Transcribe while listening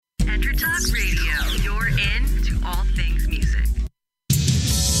Enter Talk Radio. You're in to all things music.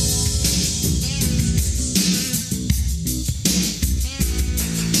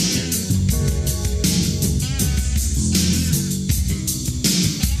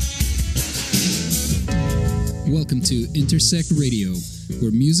 Welcome to Intersect Radio,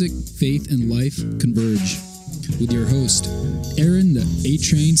 where music, faith, and life converge. With your host, Aaron the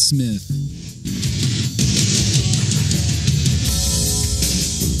A-Train Smith.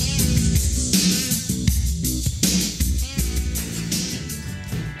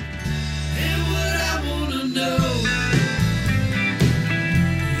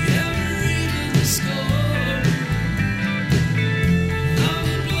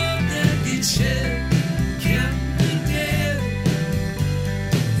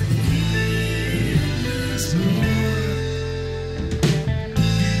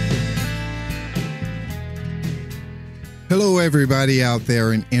 Hello, everybody out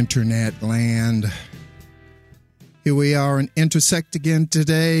there in internet land. Here we are in Intersect again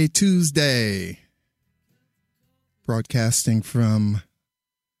today, Tuesday. Broadcasting from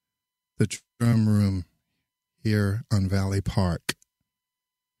the drum room here on Valley Park.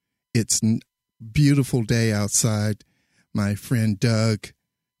 It's a beautiful day outside. My friend Doug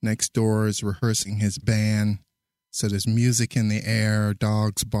next door is rehearsing his band. So there's music in the air,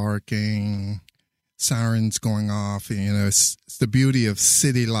 dogs barking, sirens going off. You know, it's the beauty of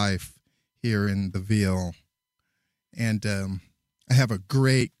city life here in the Ville. And I have a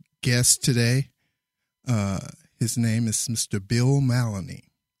great guest today. His name is Mr. Bill Maloney.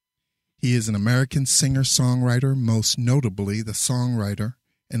 He is an American singer-songwriter, most notably the songwriter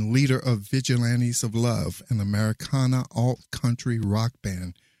and leader of Vigilantes of Love, an Americana alt-country rock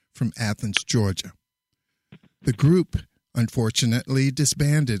band from Athens, Georgia. The group, unfortunately,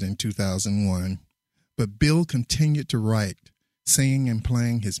 disbanded in 2001. But Bill continued to write, singing and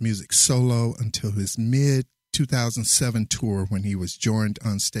playing his music solo until his mid-2007 tour when he was joined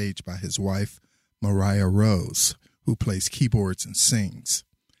on stage by his wife, Mariah Rose, who plays keyboards and sings.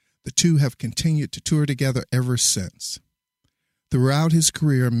 The two have continued to tour together ever since. Throughout his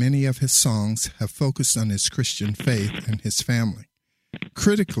career, many of his songs have focused on his Christian faith and his family.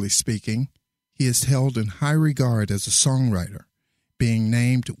 Critically speaking, he is held in high regard as a songwriter, being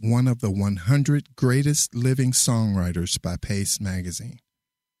named one of the 100 greatest living songwriters by Pace magazine.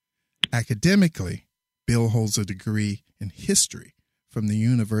 Academically, Bill holds a degree in history from the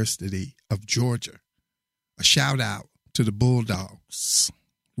University of Georgia. A shout out to the Bulldogs.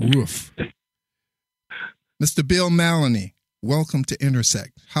 Woof. Mr. Bill Maloney, welcome to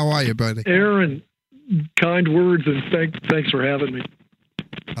Intersect. How are you, buddy? Aaron, kind words, and thanks for having me.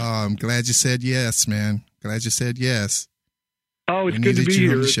 I'm glad you said yes, man. Glad you said yes. Oh, it's good to be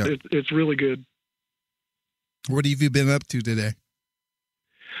here. It's really good. What have you been up to today?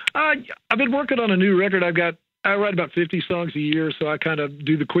 I've been working on a new record. I write about 50 songs a year, so I kind of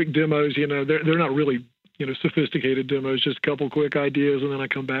do the quick demos. You know, they're not really, sophisticated demos, just a couple quick ideas, and then I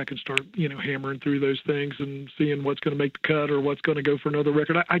come back and start, hammering through those things and seeing what's going to make the cut or what's going to go for another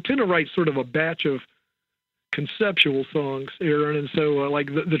record. I tend to write sort of a batch of conceptual songs, Aaron, and so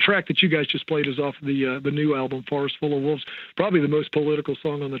like the track that you guys just played is off the new album, Forest Full of Wolves, probably the most political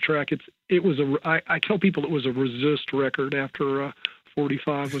song on the track. I tell people it was a resist record after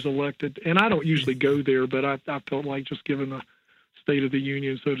 45 was elected, and I don't usually go there, but I felt like just given the state of the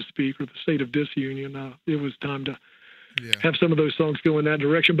union, so to speak, or the state of disunion, it was time to have some of those songs go in that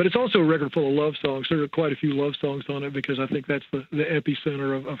direction. But it's also a record full of love songs. There are quite a few love songs on it because I think that's the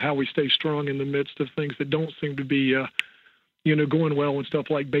epicenter of how we stay strong in the midst of things that don't seem to be, going well, when stuff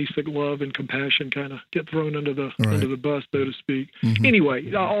like basic love and compassion kind of get thrown under the bus, so to speak. Mm-hmm.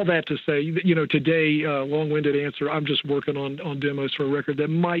 Anyway, all that to say, today, long-winded answer, I'm just working on demos for a record that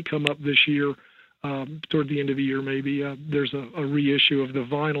might come up this year. Toward the end of the year, maybe there's a reissue of the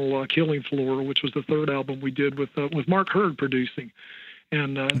vinyl Killing Floor, which was the third album we did with Mark Hurd producing,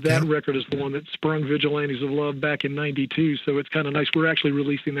 and that record is the one that sprung Vigilantes of Love back in '92. So it's kind of nice. We're actually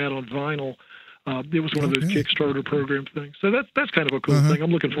releasing that on vinyl. It was one of those Kickstarter program things. So that's kind of a cool thing.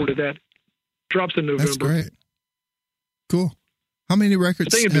 I'm looking forward to that. Drops in November. That's great. Cool. How many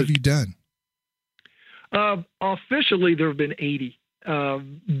records have you done? Officially, there have been 80.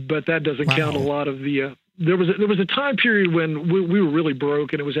 But that doesn't count a lot of the. There was a time period when we were really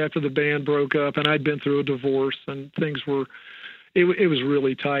broke, and it was after the band broke up, and I'd been through a divorce, and things were. It was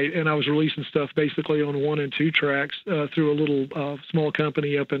really tight, and I was releasing stuff basically on 1 and 2 tracks through a little small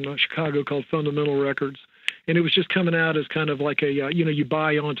company up in Chicago called Fundamental Records, and it was just coming out as kind of like a you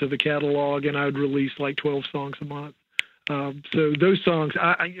buy onto the catalog, and I would release like 12 songs a month. So those songs,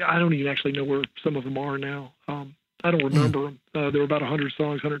 I don't even actually know where some of them are now. I don't remember them. There were about 100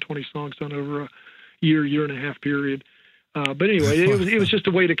 songs, 120 songs done over a year and a half period. But anyway, it was just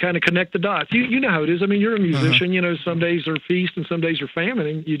a way to kind of connect the dots. You know how it is. I mean, you're a musician. You know, some days are feast and some days are famine,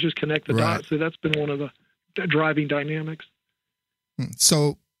 and you just connect the dots. So that's been one of the driving dynamics.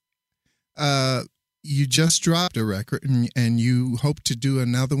 So, you just dropped a record, and you hope to do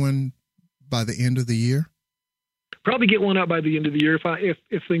another one by the end of the year? Probably get one out by the end of the year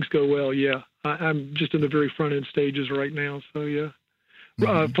if things go well. Yeah, I'm just in the very front end stages right now. So yeah.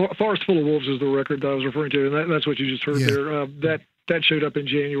 Forest Full of Wolves is the record that I was referring to, and that's what you just heard there. That showed up in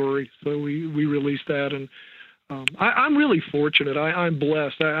January, so we released that, and I'm really fortunate. I'm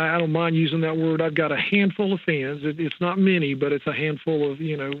blessed. I don't mind using that word. I've got a handful of fans. It's not many, but it's a handful of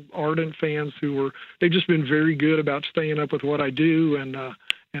ardent fans they've just been very good about staying up with what I do, and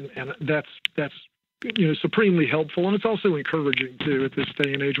that's supremely helpful, and it's also encouraging too at this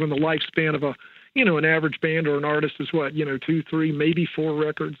day and age when the lifespan of an average band or an artist is 2, 3, maybe 4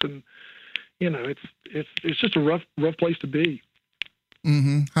 records. And, it's just a rough place to be.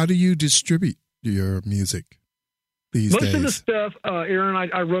 Mm-hmm. How do you distribute your music these days? Most of the stuff, Aaron,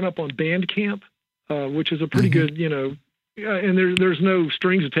 I run up on Bandcamp, which is a pretty good, and there's no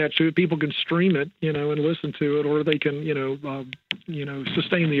strings attached to it. People can stream it, and listen to it, or they can,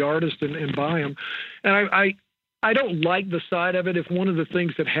 sustain the artist and buy them. And I don't like the side of it. If one of the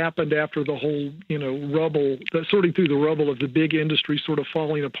things that happened after the whole, sorting through the rubble of the big industry sort of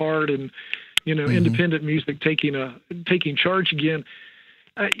falling apart and, independent music taking charge again,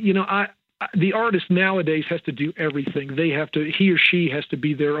 the artist nowadays has to do everything. He or she has to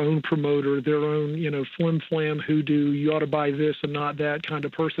be their own promoter, their own, flim flam hoodoo. You ought to buy this and not that kind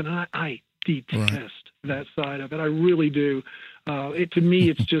of person. I detest that side of it. I really do. To me,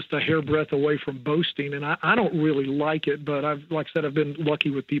 it's just a hairbreadth away from boasting, and I don't really like it. But I've been lucky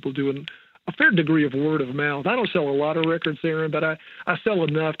with people doing a fair degree of word of mouth. I don't sell a lot of records, Aaron, but I sell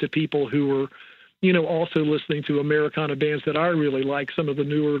enough to people who are, also listening to Americana bands that I really like. Some of the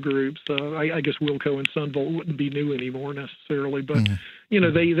newer groups. I guess Wilco and Sunvolt wouldn't be new anymore necessarily, but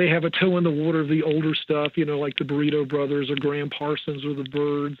they have a toe in the water of the older stuff. Like the Burrito Brothers or Graham Parsons or the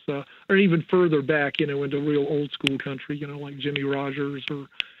Byrds, or even further back, into real old school country. Like Jimmie Rodgers or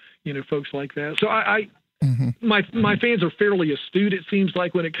folks like that. So my fans are fairly astute, it seems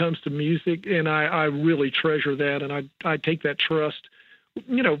like, when it comes to music, and I really treasure that, and I take that trust,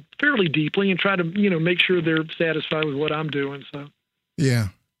 fairly deeply, and try to make sure they're satisfied with what I'm doing. So yeah.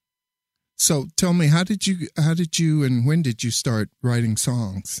 So tell me, how did you and when did you start writing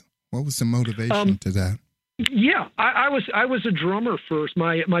songs? What was the motivation to that? Yeah, I was a drummer first.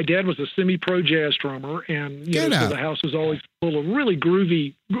 My dad was a semi-pro jazz drummer, and so the house was always full of really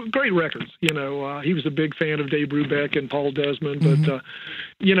groovy, great records. He was a big fan of Dave Brubeck and Paul Desmond, but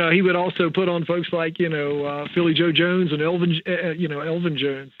he would also put on folks like Philly Joe Jones and Elvin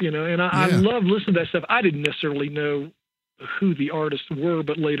Jones. And I love listening to that stuff. I didn't necessarily know who the artists were,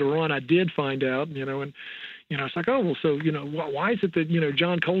 but later on I did find out. And it's like, oh, well, so, why is it that,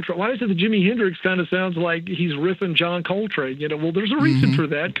 John Coltrane, why is it that Jimi Hendrix kind of sounds like he's riffing John Coltrane? Well, there's a reason for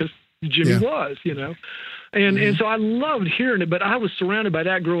that, because Jimmy was, and so I loved hearing it, but I was surrounded by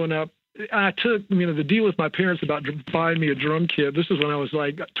that growing up. I took, the deal with my parents about buying me a drum kit. This is when I was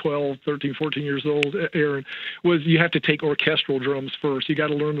like 12, 13, 14 years old, Aaron, was you have to take orchestral drums first. You got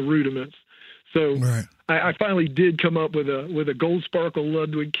to learn the rudiments. So I finally did come up with a Gold Sparkle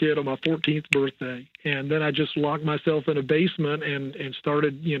Ludwig kit on my 14th birthday, and then I just locked myself in a basement and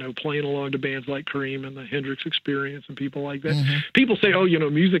started playing along to bands like Cream and the Hendrix Experience and people like that. People say, oh,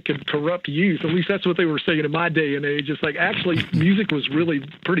 music can corrupt youth. At least that's what they were saying in my day and age. It's like, actually, music was really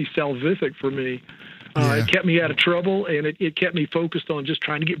pretty salvific for me. It kept me out of trouble, and it kept me focused on just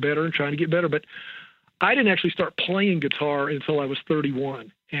trying to get better. But I didn't actually start playing guitar until I was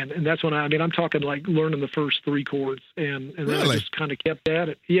 31. And that's when I'm talking like learning the first 3 chords, and then I just kind of kept at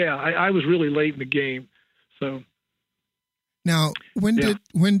it. Yeah, I was really late in the game. So now, when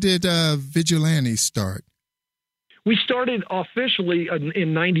did Vigilante start? We started officially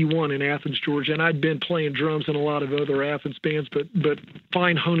in '91 in Athens, Georgia, and I'd been playing drums in a lot of other Athens bands, but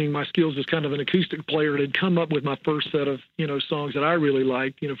fine honing my skills as kind of an acoustic player, and had come up with my first set of songs that I really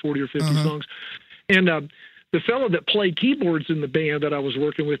liked, 40 or 50 songs, and the fellow that played keyboards in the band that I was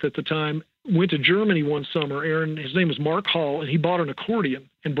working with at the time went to Germany one summer. Aaron, his name was Mark Hall, and he bought an accordion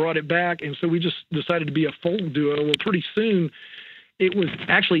and brought it back. And so we just decided to be a folk duo. Well, pretty soon it was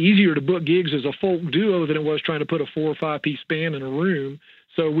actually easier to book gigs as a folk duo than it was trying to put a 4 or 5 piece band in a room.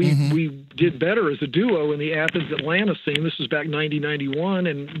 So we did better as a duo in the Athens, Atlanta scene. This was back 1991,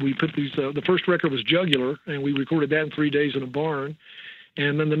 and we put these. The first record was Jugular, and we recorded that in 3 days in a barn.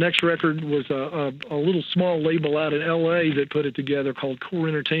 And then the next record was a little small label out in L.A. that put it together called Core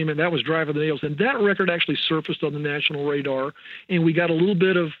Entertainment. That was Driving the Nails. And that record actually surfaced on the national radar. And we got a little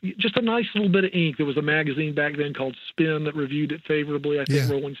bit of, just a nice little bit of ink. There was a magazine back then called Spin that reviewed it favorably. I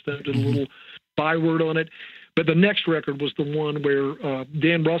think Rolling Stone did a little byword on it. But the next record was the one where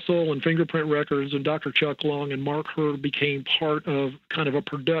Dan Russell and Fingerprint Records and Dr. Chuck Long and Mark Hurd became part of kind of a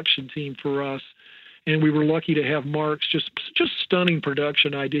production team for us. And we were lucky to have Mark's just stunning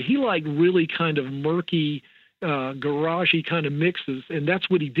production idea. He liked really kind of murky, garagey kind of mixes, and that's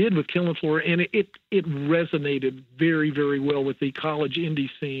what he did with Killing Floor. And it resonated very, very well with the college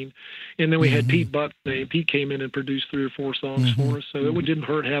indie scene. And then we had Pete Buckney. Pete came in and produced 3 or 4 songs for us, so it didn't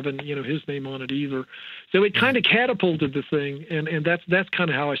hurt having his name on it either. So it kind of catapulted the thing, and that's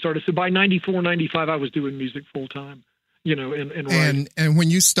kind of how I started. So by 94, 95, I was doing music full time, and writing. And when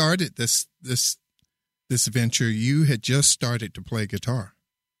you started this venture, you had just started to play guitar.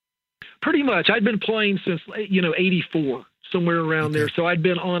 Pretty much. I'd been playing since, 84, somewhere around there. So I'd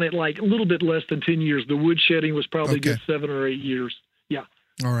been on it like a little bit less than 10 years. The woodshedding was probably good 7 or 8 years. Yeah.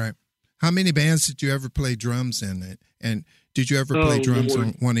 All right. How many bands did you ever play drums in? And did you ever play drums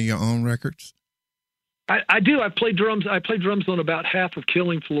on one of your own records? I do. I played drums on about half of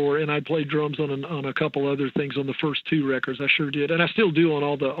Killing Floor, and I played drums on a couple other things on the first 2 records. I sure did. And I still do on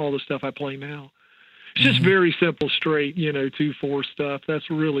all the stuff I play now. It's just very simple, straight, 2/4 stuff. That's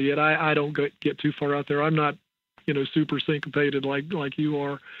really it. I don't get too far out there. I'm not, super syncopated like you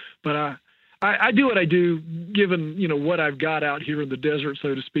are, but I do what I do, given, what I've got out here in the desert,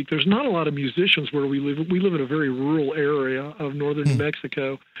 so to speak. There's not a lot of musicians where we live. We live in a very rural area of northern New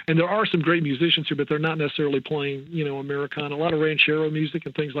Mexico, and there are some great musicians here, but they're not necessarily playing, Americana. A lot of ranchero music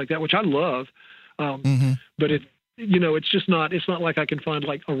and things like that, which I love. But it's not like I can find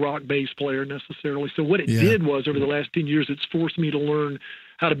like a rock bass player necessarily. So what it did was, over the last 10 years, it's forced me to learn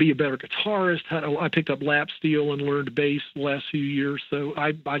how to be a better guitarist. I picked up lap steel and learned bass the last few years. So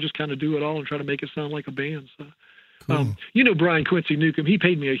I just kind of do it all and try to make it sound like a band. So, cool. Brian Quincy Newcomb, he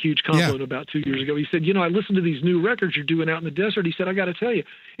paid me a huge compliment about 2 years ago. He said, I listened to these new records you're doing out in the desert. He said, I got to tell you,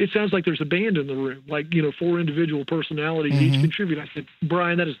 it sounds like there's a band in the room, like, 4 individual personalities each contribute. I said,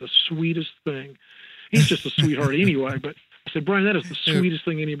 Brian, that is the sweetest thing. He's just a sweetheart anyway, but I said, Brian, that is the sweetest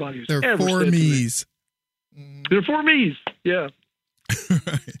thing anybody has ever said to me. They're 4 me's. They're 4 me's, yeah.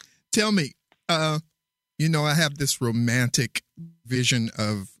 Tell me, I have this romantic vision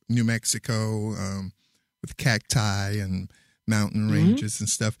of New Mexico with cacti and mountain ranges and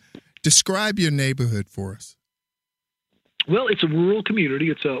stuff. Describe your neighborhood for us. Well, it's a rural community.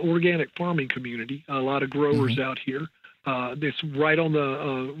 It's an organic farming community. A lot of growers out here. It's right on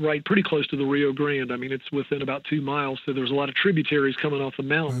the pretty close to the Rio Grande. I mean, it's within about 2 miles, so there's a lot of tributaries coming off the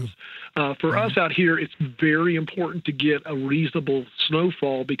mountains. For us out here, it's very important to get a reasonable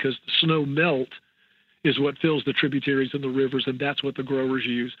snowfall, because the snow melt is what fills the tributaries and the rivers, and that's what the growers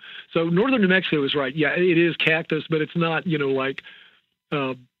use. So northern New Mexico is right. Yeah, it is cactus, but it's not, it's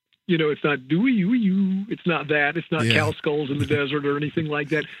not doo-you. It's not that. It's not cow skulls in the desert or anything like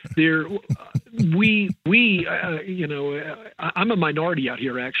that. I'm a minority out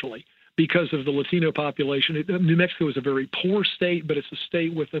here, actually, because of the Latino population. New Mexico is a very poor state, but it's a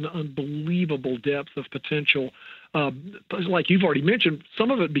state with an unbelievable depth of potential. Like you've already mentioned,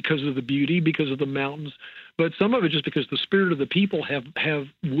 some of it because of the beauty, because of the mountains, but some of it just because the spirit of the people have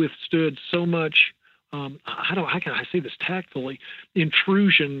withstood so much. How can I say this tactfully?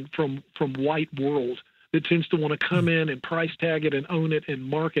 Intrusion from white world that tends to want to come in and price tag it and own it and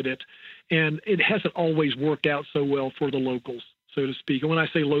market it, and it hasn't always worked out so well for the locals, so to speak. And when I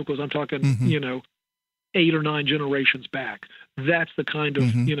say locals, I'm talking 8 or 9 generations back. That's the kind of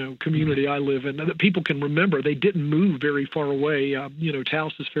community I live in that people can remember. They didn't move very far away.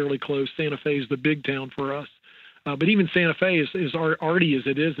 Taos is fairly close. Santa Fe is the big town for us, but even Santa Fe is arty as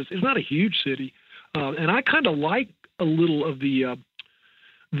it is. It's not a huge city. And I kind of like a little of the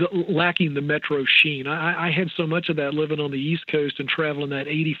lacking the metro sheen. I had so much of that living on the East Coast and traveling that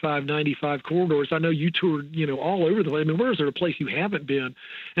 85, 95 corridors. I know you toured, all over the place. I mean, where is there a place you haven't been?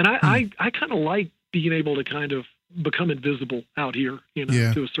 And I kind of like being able to kind of become invisible out here,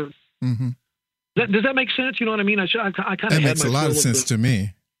 to a certain. Does that make sense? You know what I mean? I kind of that makes a lot of sense to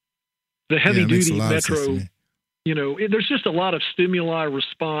me. The heavy duty metro. There's just a lot of stimuli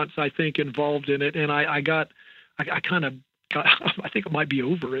response, I think, involved in it, and I think I might be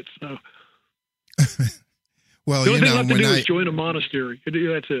over it. So, well, the only thing I have to do is join a monastery.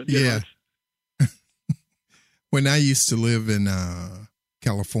 That's it. Yeah. When I used to live in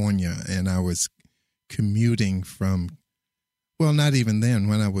California, and I was commuting not even then,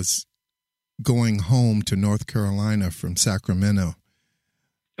 when I was going home to North Carolina from Sacramento,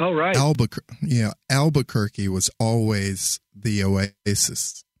 Oh, right. Albuquerque was always the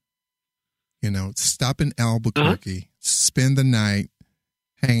oasis. Stop in Albuquerque, spend the night,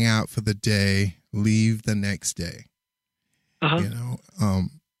 hang out for the day, leave the next day.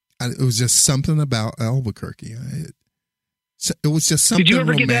 It was just something about Albuquerque. It was just something romantic. Did you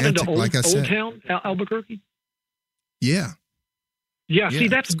ever get that into Old Town Albuquerque? Yeah. Yeah. See,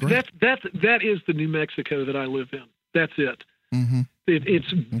 that is the New Mexico that I live in. That's it. Mm-hmm.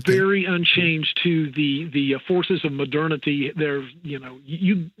 It's very unchanged to the forces of modernity. There's,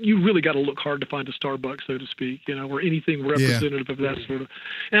 you really got to look hard to find a Starbucks, so to speak, or anything representative of that sort of.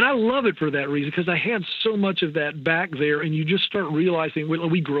 And I love it for that reason, because I had so much of that back there, and you just start realizing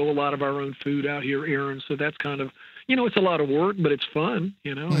we grow a lot of our own food out here, Aaron. So that's kind of, it's a lot of work, but it's fun,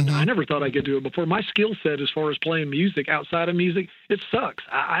 and I never thought I could do it before. My skill set as far as playing music outside of music, it sucks.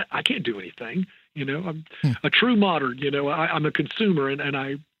 I can't do anything. I'm a true modern, I'm a consumer, and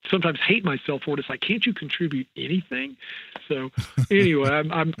I sometimes hate myself for it. It's like, can't you contribute anything? So anyway,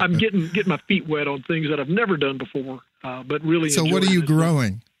 I'm getting my feet wet on things that I've never done before, but really. So what are you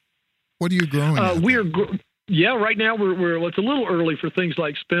growing? What are you growing? Right now we're it's a little early for things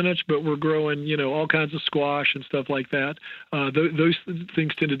like spinach, but we're growing, all kinds of squash and stuff like that. Those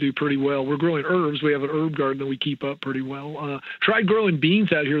things tend to do pretty well. We're growing herbs. We have an herb garden that we keep up pretty well. Tried growing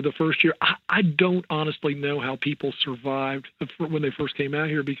beans out here the first year. I don't honestly know how people survived when they first came out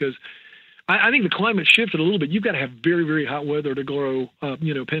here, because I think the climate shifted a little bit. You've got to have very, very hot weather to grow,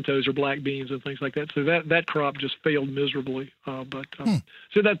 pintos or black beans and things like that. So that crop just failed miserably. So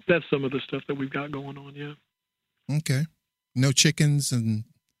that's some of the stuff that we've got going on. Yeah. Okay. No chickens and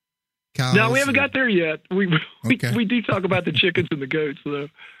cows? No, we haven't got there yet. We do talk about the chickens and the goats, though.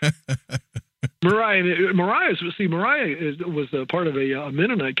 Mariah was a part of a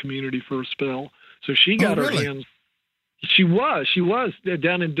Mennonite community for a spell, so she got her hands. She was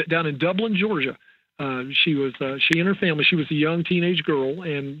down in Dublin, Georgia. She and her family. She was a young teenage girl,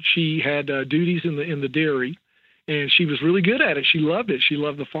 and she had duties in the dairy. And she was really good at it. She loved it. She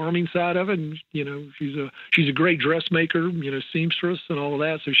loved the farming side of it. And, she's a great dressmaker, seamstress and all of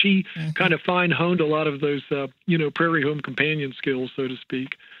that. So she kind of fine-honed a lot of those, prairie home companion skills, so to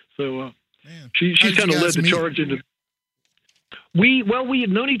speak. So she's kind of led the charge into. We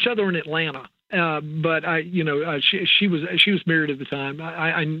had known each other in Atlanta. But she was married at the time.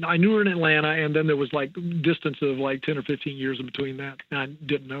 I knew her in Atlanta, and then there was like distance of like 10 or 15 years in between that. And I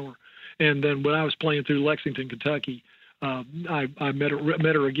didn't know her. And then when I was playing through Lexington, Kentucky, I met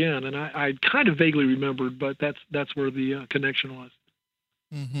her again, and I kind of vaguely remembered, but that's where the connection was.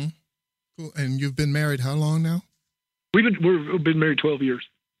 Mm-hmm. Cool. And you've been married how long now? We've been married 12 years.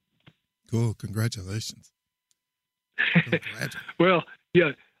 Cool. Congratulations. Well,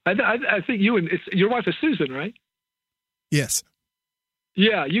 yeah, I think your wife is Susan, right? Yes.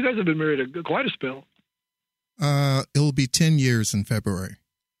 Yeah, you guys have been married quite a spell. It'll be 10 years in February.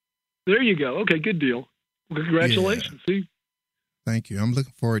 There you go. Okay, good deal. Well, congratulations. Yeah. See? Thank you. I'm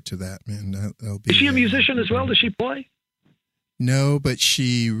looking forward to that, man. That'll be, is she a musician as well? Does she play? No, but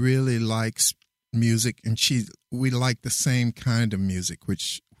she really likes music, and we like the same kind of music,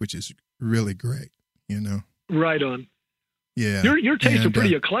 which is really great, Right on. Yeah. Your tastes are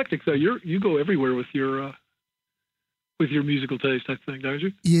pretty eclectic, though. You go everywhere with your musical taste, I think, don't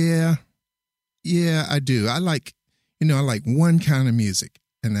you? Yeah. Yeah, I do. I like one kind of music,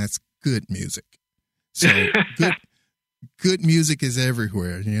 and that's good music. So good music is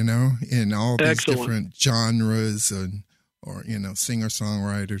everywhere, in all these different genres or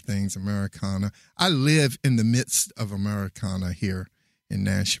singer-songwriter things, Americana. I live in the midst of Americana here in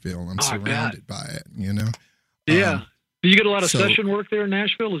Nashville. I'm surrounded by it, Yeah. Do you get a lot of session work there in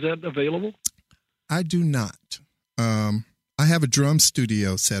Nashville? Is that available? I do not. I have a drum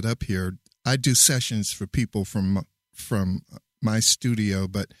studio set up here. I do sessions for people from my studio,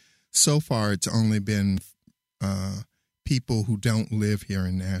 but so far it's only been people who don't live here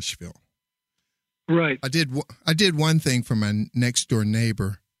in Nashville. Right. I did one thing for my next door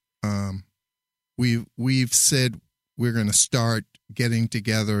neighbor. We've said we're going to start getting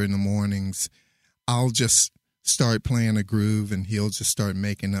together in the mornings. I'll just start playing a groove, and he'll just start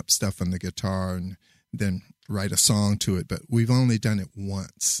making up stuff on the guitar and then write a song to it. But we've only done it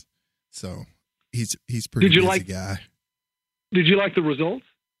once, so he's pretty busy guy. Did you like the results?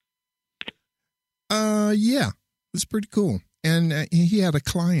 Yeah, it was pretty cool. And he had a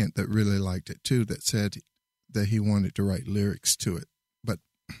client that really liked it too, that said that he wanted to write lyrics to it. But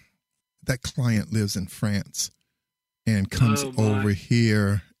that client lives in France and comes over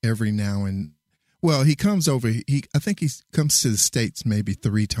here every now and. Well, he comes over. I think he comes to the States maybe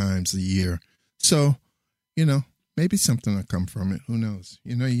 3 times a year. So, maybe something will come from it. Who knows?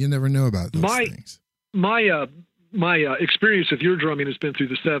 You know, you never know about those things. My experience with your drumming has been through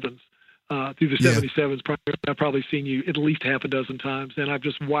the sevens. Through the 77s, I've probably seen you at least half a dozen times, and I've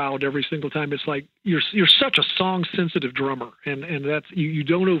just wowed every single time. It's like you're such a song-sensitive drummer, and that's you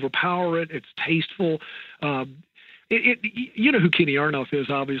don't overpower it. It's tasteful. You know who Kenny Aronoff is,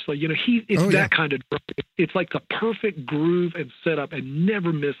 obviously. You know it's that kind of drum. It's like the perfect groove and setup, and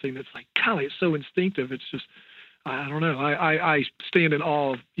never missing. It's like, golly, it's so instinctive. It's just, I don't know. I stand in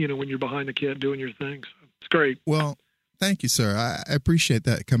awe of, you know, when you're behind the kit doing your thing. So it's great. Well, thank you, sir. I appreciate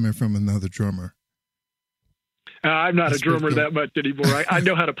that coming from another drummer. I'm not a drummer that much anymore. I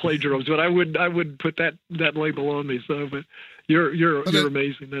know how to play drums, but I wouldn't put that label on me. So, but you're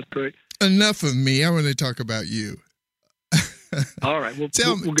amazing. That's great. Enough of me. I want to talk about you. All right. Well,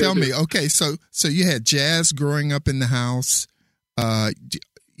 tell me. Okay, so you had jazz growing up in the house.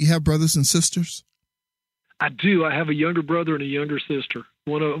 You have brothers and sisters? I do. I have a younger brother and a younger sister.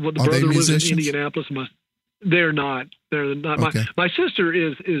 The Are brother lives musicians? in Indianapolis. They're not. They're not. Okay. My sister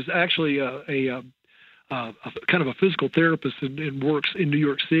is actually a kind of a physical therapist and works in New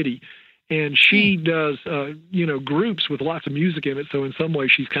York City, and she does groups with lots of music in it. So in some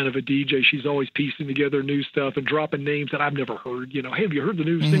ways, she's kind of a DJ. She's always piecing together new stuff and dropping names that I've never heard. You know, hey, have you heard the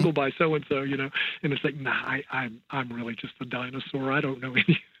new single by so and so? You know, and it's like, nah, I'm really just a dinosaur. I don't know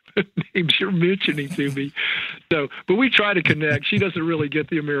any names you're mentioning to me. So, but we try to connect. She doesn't really get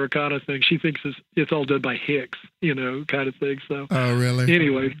the Americana thing. She thinks it's all done by Hicks, you know, kind of thing. So, oh, really?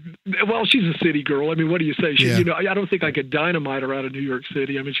 Anyway, well, she's a city girl. I mean, what do you say? Yeah. You know, I don't think I could dynamite her out of New York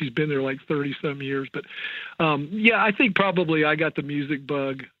City. I mean, she's been there like 30-some years. But yeah, I think probably I got the music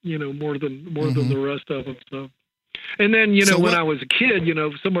bug, you know, more than the rest of them. So. And then, you know, when I was a kid, you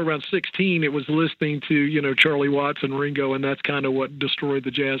know, somewhere around 16, it was listening to, you know, Charlie Watts and Ringo, and that's kind of what destroyed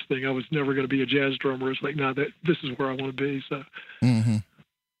the jazz thing. I was never going to be a jazz drummer. It's like, no, this is where I want to be. So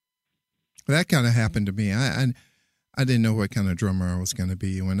that kind of happened to me. I didn't know what kind of drummer I was going to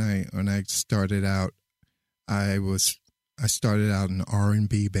be when I started out. I started out in an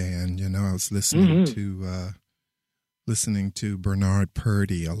R&B band. You know, I was listening to Bernard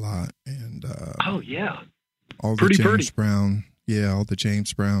Purdie a lot, and all the James Brown, all the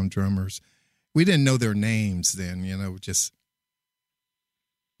James Brown drummers. We didn't know their names then, you know. We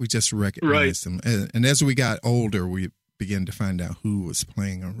just recognized them, and as we got older, we began to find out who was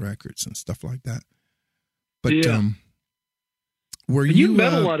playing on records and stuff like that. But you've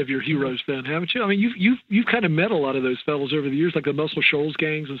met a lot of your heroes then, haven't you? I mean, you've kind of met a lot of those fellows over the years, like the Muscle Shoals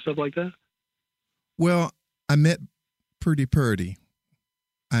gangs and stuff like that. Well, I met Purdy.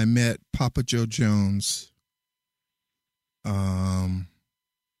 I met Papa Joe Jones.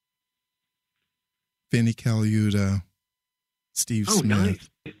 Vinnie Colaiuta, Steve Smith,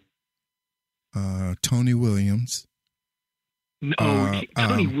 nice. Tony Williams. Tony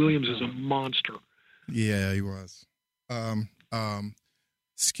Williams is a monster. Yeah, he was.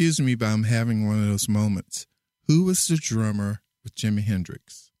 Excuse me, but I'm having one of those moments. Who was the drummer with Jimi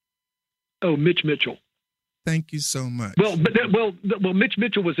Hendrix? Oh, Mitch Mitchell. Thank you so much. Well, Mitch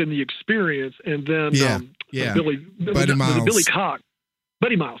Mitchell was in The Experience, and then Buddy Miles. Billy Cox.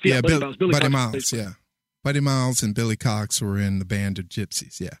 Buddy Miles, yeah. Buddy Miles, yeah. Buddy Miles and Billy Cox were in the Band of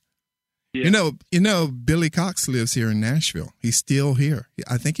Gypsies, yeah. You know, Billy Cox lives here in Nashville. He's still here.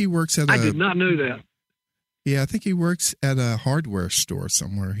 I think he works at I did not know that. Yeah, I think he works at a hardware store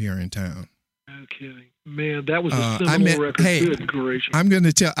somewhere here in town. No kidding. Man, that was a seminal record. Hey, good gracious.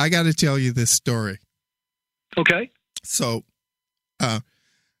 I got to tell you this story. Okay. So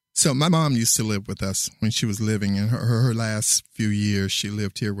my mom used to live with us when she was living in her last few years. She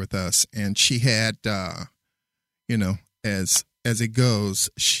lived here with us, and she had, as it goes,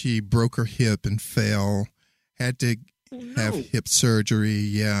 she broke her hip and fell, had to have hip surgery.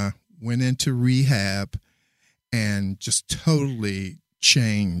 Yeah. Went into rehab and just totally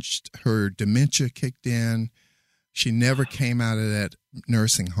changed. Her dementia kicked in. She never came out of that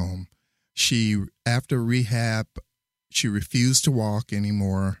nursing home. After rehab, she refused to walk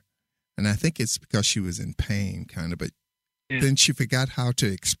anymore. And I think it's because she was in pain, kind of. But then she forgot how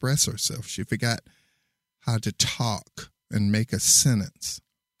to express herself. She forgot how to talk and make a sentence.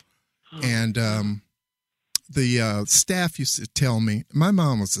 And the staff used to tell me, my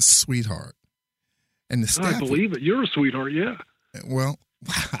mom was a sweetheart. And the staff, I believe it. You're a sweetheart, yeah. Well,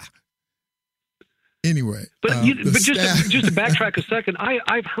 anyway, just to backtrack a second,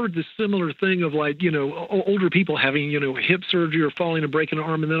 I've heard this similar thing of like, older people having, hip surgery or falling and breaking an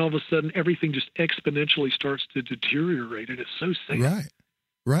arm, and then all of a sudden everything just exponentially starts to deteriorate, and it's so sad.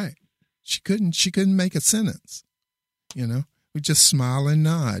 Right. She couldn't make a sentence. We just smile and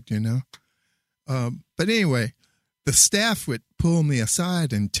nod. But anyway, the staff would pull me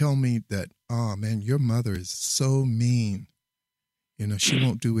aside and tell me that, oh man, your mother is so mean. You know, she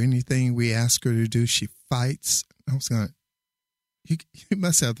won't do anything we ask her to do. She fights. I was going, you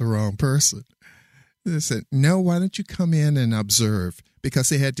must have the wrong person. They said, no, why don't you come in and observe? Because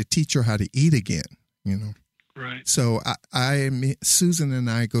they had to teach her how to eat again, you know. Right. So Susan and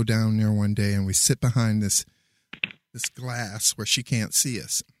I go down there one day and we sit behind this glass where she can't see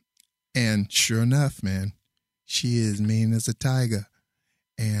us. And sure enough, man, she is mean as a tiger.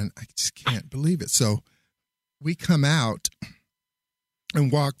 And I just can't believe it. So we come out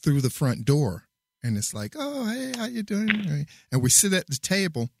and walk through the front door. And it's like, oh, hey, how you doing? And we sit at the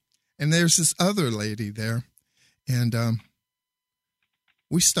table. And there's this other lady there. And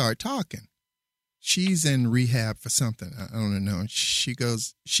we start talking. She's in rehab for something. I don't know. She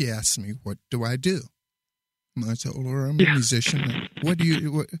asks me, what do I do? And I told her I'm a musician.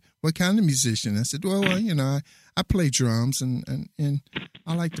 What kind of musician? I said, well, you know, I play drums and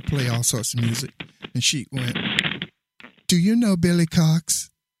I like to play all sorts of music. And she went, do you know Billy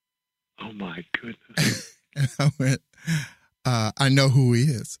Cox? Oh my goodness. And I went, I know who he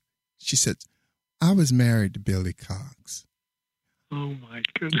is. She said, I was married to Billy Cox. Oh my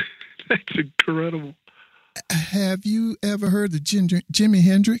goodness. That's incredible. Have you ever heard of Jimi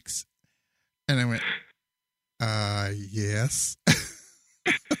Hendrix? And I went, yes.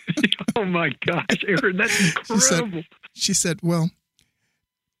 Oh my gosh, Aaron, that's incredible. She said, well,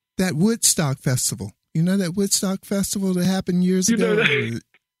 that Woodstock Festival, you know that Woodstock Festival that happened years ago? Know that?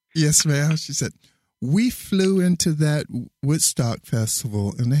 Yes, ma'am. She said, we flew into that Woodstock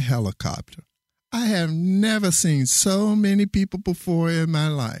Festival in a helicopter. I have never seen so many people before in my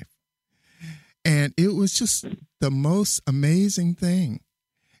life. And it was just the most amazing thing.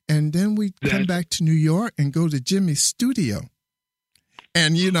 And then we come back to New York and go to Jimmy's studio.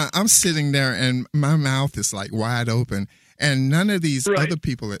 And, you know, I'm sitting there and my mouth is like wide open. And none of these other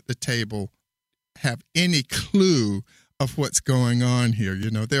people at the table have any clue of what's going on here. You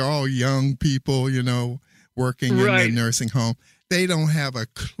know, they're all young people, you know, working in the nursing home. They don't have a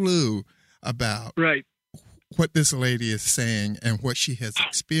clue about what this lady is saying and what she has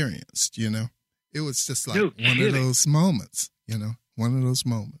experienced, you know. It was just like one of those moments, you know, one of those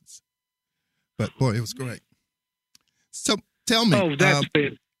moments. But, boy, it was great. So tell me. Oh, that's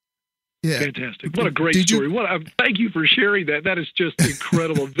fantastic. What a great story. Thank you for sharing that. That is just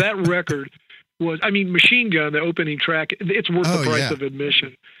incredible. That record was, I mean, Machine Gun, the opening track, it's worth the price of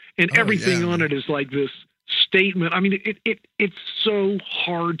admission. And everything on it is like this statement. I mean, it's so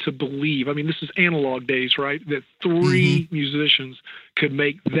hard to believe. I mean, this is analog days, right? That three musicians could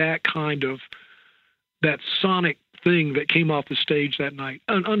make that kind of, that sonic thing that came off the stage that night.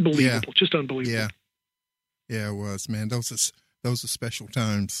 Unbelievable. Just unbelievable. Yeah, it was, man. Those are special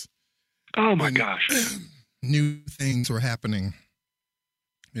times. Oh my gosh. New things were happening,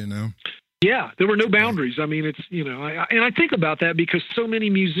 you know? Yeah, there were no boundaries. I mean, it's, you know, I think about that because so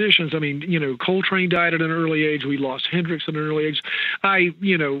many musicians, I mean, you know, Coltrane died at an early age. We lost Hendrix at an early age. I,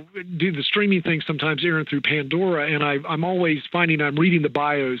 you know, do the streaming thing sometimes, Aaron, through Pandora, and I'm always finding I'm reading the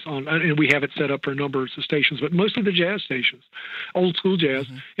bios on, and we have it set up for a number of stations, but mostly the jazz stations, old school jazz.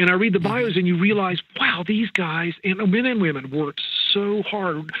 And I read the bios and you realize, wow, these guys, and men and women, worked so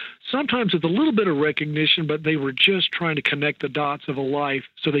hard, sometimes with a little bit of recognition, but they were just trying to connect the dots of a life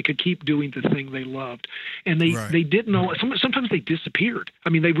so they could keep doing the thing they loved. And they didn't know, sometimes they disappeared. I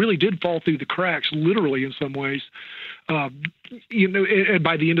mean, they really did fall through the cracks, literally in some ways, you know, and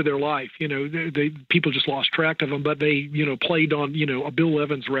by the end of their life, you know, people just lost track of them, but they, you know, played on, you know, a Bill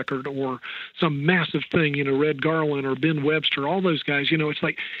Evans record or some massive thing, you know, Red Garland or Ben Webster, all those guys, you know, it's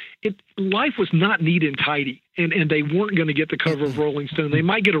like, life was not neat and tidy, and they weren't going to get the cover of Rolling Stone. They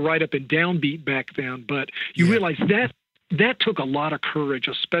might get a write-up in Downbeat back then, but you realize that took a lot of courage,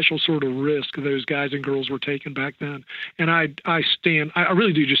 a special sort of risk those guys and girls were taking back then. And I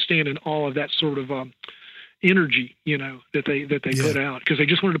really do just stand in awe of that sort of energy, you know, that they put out, because they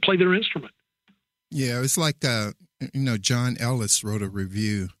just wanted to play their instrument. Yeah, it's like you know, John Ellis wrote a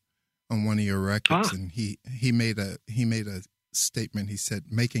review on one of your records, and he made a statement. He said,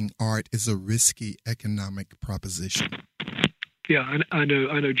 making art is a risky economic proposition. Yeah, I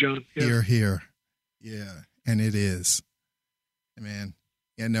know John. Yeah. Here. Yeah, and it is. Man,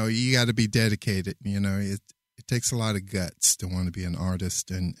 you know, you got to be dedicated. You know, it takes a lot of guts to want to be an artist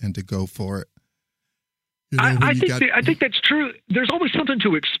and to go for it. You know, I think that's true. There's always something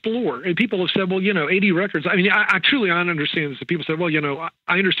to explore. And people have said, well, you know, 80 records. I mean, I truly understand this. People said, well, you know,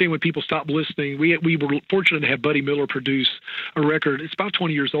 I understand when people stop listening. We were fortunate to have Buddy Miller produce a record. It's about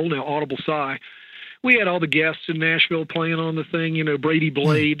 20 years old now, Audible Sigh. We had all the guests in Nashville playing on the thing. You know, Brady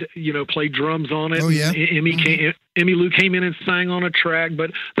Blade, you know, played drums on it. Oh, yeah. Emmylou came in and sang on a track,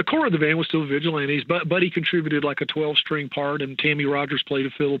 but the core of the band was still Vigilantes. But Buddy contributed like a 12-string part, and Tammy Rogers played a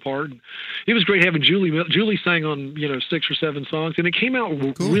fiddle part. And it was great having Julie. Julie sang on 6 or 7 songs, and it came out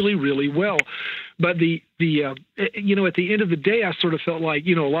really, really well. But at the end of the day, I sort of felt like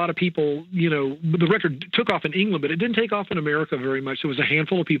a lot of people, the record took off in England, but it didn't take off in America very much. There was a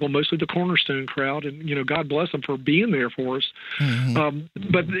handful of people, mostly the Cornerstone crowd, and God bless them for being there for us.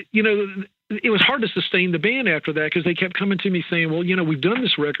 But it was hard to sustain the band after that because they kept coming to me saying, well, we've done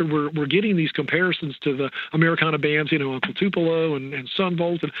this record. We're getting these comparisons to the Americana bands, Uncle Tupelo and Sun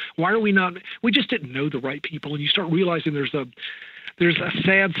Volt. And why are we not? We just didn't know the right people. And you start realizing there's a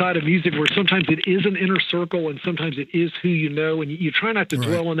sad side of music where sometimes it is an inner circle and sometimes it is who you know. And you try not to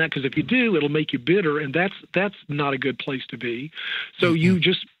dwell on that because if you do, it'll make you bitter. And that's not a good place to be. So you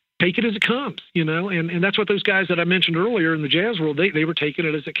just take it as it comes, and that's what those guys that I mentioned earlier in the jazz world, they were taking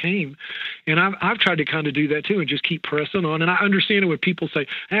it as it came. And I've tried to kind of do that too and just keep pressing on. And I understand it when people say,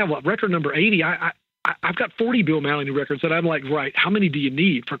 hey, well, record number 80, I've got 40 Bill Malley records that I'm like, right, how many do you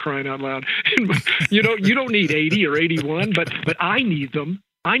need, for crying out loud? You don't need 80 or 81, but I need them.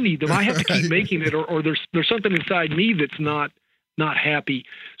 I have to keep making it or there's something inside me that's not happy.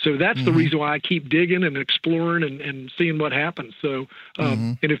 So that's the reason why I keep digging and exploring and seeing what happens. So,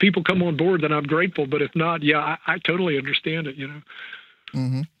 and if people come on board, then I'm grateful. But if not, I totally understand it,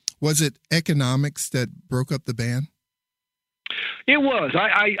 Was it economics that broke up the band? It was.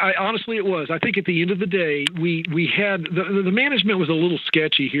 I honestly, it was. I think at the end of the day, we had the management was a little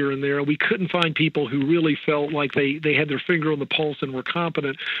sketchy here and there. We couldn't find people who really felt like they had their finger on the pulse and were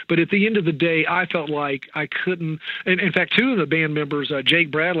competent. But at the end of the day, I felt like I couldn't. And in fact, 2 of the band members,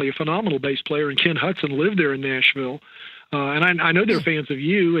 Jake Bradley, a phenomenal bass player, and Ken Hudson, lived there in Nashville. And I know they're fans of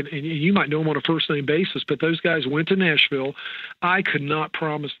you, and you might know them on a first-name basis, but those guys went to Nashville. I could not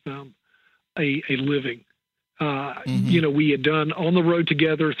promise them a living. We had done On the Road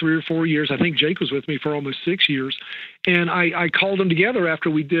together 3 or 4 years. I think Jake was with me for almost 6 years. And I called them together after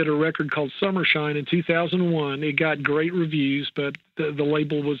we did a record called Summershine in 2001. It got great reviews, but the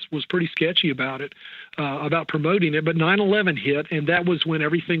label was pretty sketchy about it, about promoting it. But 9/11 hit, and that was when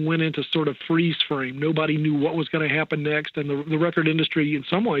everything went into sort of freeze frame. Nobody knew what was going to happen next, and the record industry in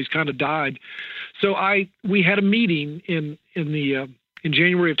some ways kind of died. So we had a meeting in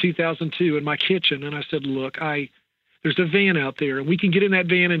January of 2002 in my kitchen, and I said, look, there's a van out there, and we can get in that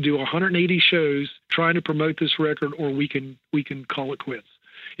van and do 180 shows trying to promote this record, or we can call it quits.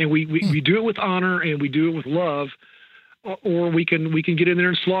 And we do it with honor and we do it with love, or we can get in there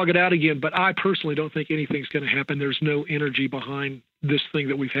and slog it out again. But I personally don't think anything's going to happen. There's no energy behind this thing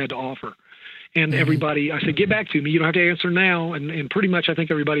that we've had to offer. And everybody, I said, get back to me. You don't have to answer now. And pretty much, I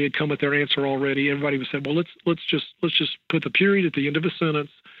think everybody had come with their answer already. Everybody was saying, well, let's just put the period at the end of a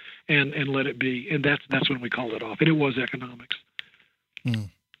sentence and let it be. And that's when we called it off. And it was economics.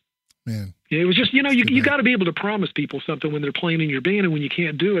 Man. Yeah, it was just, you got to be able to promise people something when they're playing in your band, and when you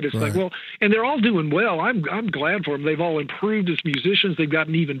can't do it, it's like, well, and they're all doing well. I'm glad for them. They've all improved as musicians. They've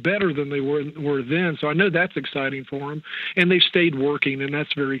gotten even better than they were then. So I know that's exciting for them, and they've stayed working, and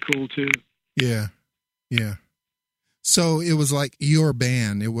that's very cool too. Yeah. So it was like your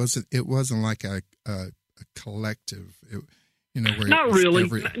band. It wasn't like a collective. Not really.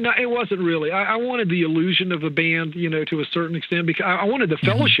 No, it wasn't really. I wanted the illusion of a band, to a certain extent, because I wanted the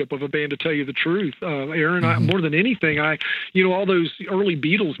fellowship of a band, to tell you the truth, Aaron. More than anything, all those early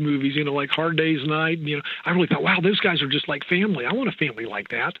Beatles movies, like Hard Day's Night, I really thought, wow, those guys are just like family. I want a family like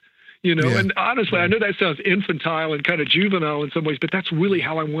that. And honestly, I know that sounds infantile and kind of juvenile in some ways, but that's really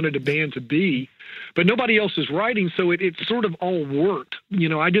how I wanted a band to be. But nobody else is writing, so it sort of all worked.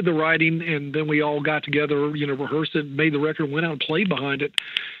 I did the writing, and then we all got together, rehearsed it, made the record, went out and played behind it.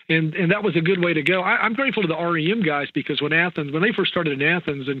 And that was a good way to go. I'm grateful to the REM guys, because when they first started in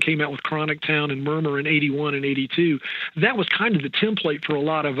Athens and came out with Chronic Town and Murmur in 81 and 82, that was kind of the template for a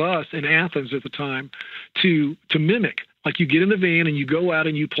lot of us in Athens at the time to mimic. Like, you get in the van and you go out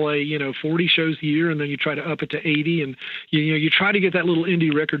and you play, 40 shows a year, and then you try to up it to 80, and you try to get that little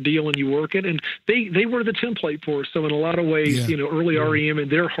indie record deal, and you work it. And they were the template for us. So in a lot of ways, early REM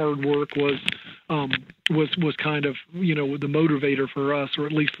and their hard work was kind of, the motivator for us, or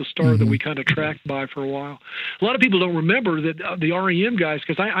at least the star that we kind of tracked by for a while. A lot of people don't remember that the REM guys,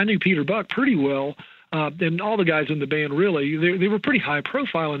 because I knew Peter Buck pretty well, and all the guys in the band really, they were pretty high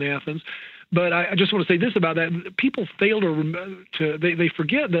profile in Athens. But I just want to say this about that. People fail they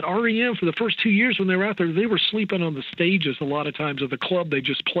forget that REM, for the first 2 years when they were out there, they were sleeping on the stages a lot of times of the club they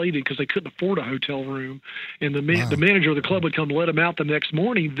just played in, because they couldn't afford a hotel room. And the manager of the club would come let them out the next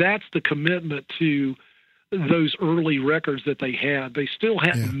morning. That's the commitment to those early records that they had. They still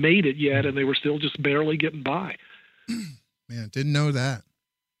hadn't made it yet, and they were still just barely getting by. Man, didn't know that.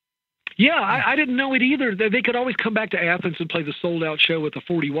 Yeah, I didn't know it either. They could always come back to Athens and play the sold-out show at the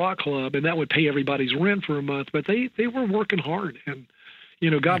 40 Watt Club, and that would pay everybody's rent for a month. But they were working hard, and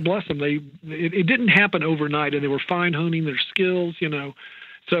God bless them. It didn't happen overnight, and they were fine-honing their skills.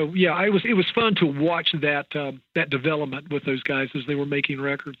 So yeah, it was fun to watch that development with those guys as they were making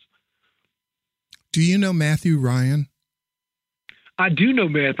records. Do you know Matthew Ryan? I do know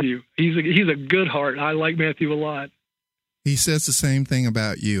Matthew. He's a good heart. I like Matthew a lot. He says the same thing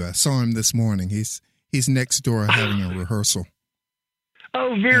about you. I saw him this morning. He's next door having a rehearsal.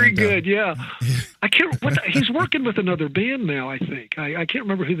 Oh, very good. Yeah, I can't. He's working with another band now. I think I can't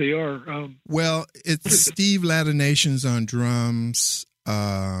remember who they are. Well, it's Steve Latinations on drums,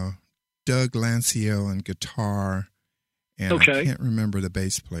 Doug Lancio on guitar, and I can't remember the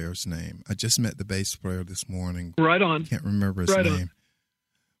bass player's name. I just met the bass player this morning. Right on. Can't remember his name.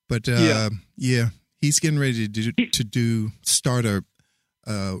 But yeah, he's getting ready to start a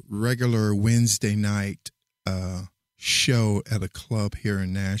regular Wednesday night show at a club here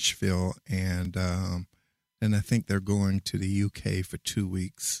in Nashville, and I think they're going to the UK for 2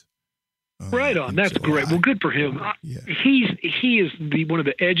 weeks. Right on. That's July. great. Well, good for him. Yeah. He is one of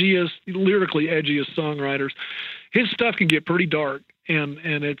the lyrically edgiest songwriters. His stuff can get pretty dark, and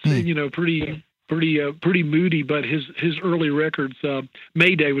it's pretty moody. But his early records,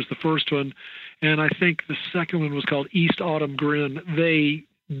 Mayday was the first one, and I think the second one was called East Autumn Grin.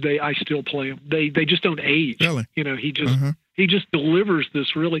 I still play them. They just don't age. Really? He just delivers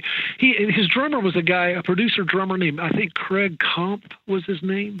this really. His drummer was a producer drummer named, I think, Craig Comp was his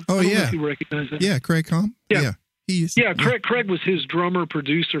name. Oh, I don't know yeah. if you recognize that. Yeah, Craig Comp. Yeah. Yeah. Craig was his drummer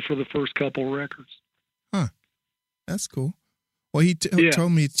producer for the first couple records. Huh. That's cool. Well, he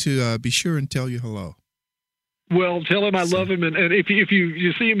told me to be sure and tell you hello. Well, tell him I love him, and if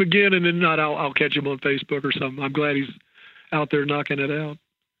you see him again, and then not, I'll catch him on Facebook or something. I'm glad he's out there knocking it out.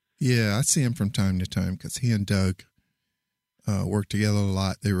 Yeah, I see him from time to time because he and Doug work together a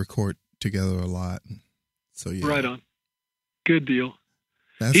lot. They record together a lot. So yeah. Right on. Good deal.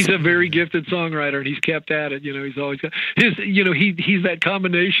 He's a very gifted songwriter, and he's kept at it. He's always got his. He's that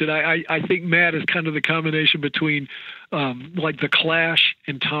combination. I think Matt is kind of the combination between like the Clash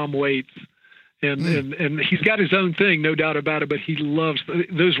and Tom Waits, and he's got his own thing, no doubt about it. But he loves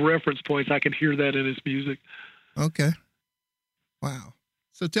those reference points. I can hear that in his music. Okay. Wow.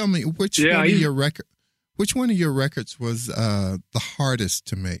 So tell me, which one of your records was the hardest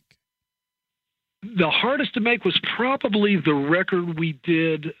to make? The hardest to make was probably the record we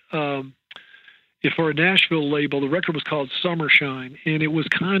did for a Nashville label. The record was called Summershine, and it was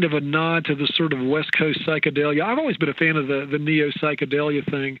kind of a nod to the sort of West Coast psychedelia. I've always been a fan of the neo-psychedelia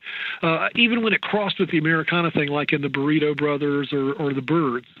thing, even when it crossed with the Americana thing, like in the Burrito Brothers or the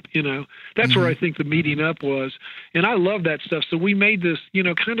Byrds. That's where I think the meeting up was, and I love that stuff. So we made this,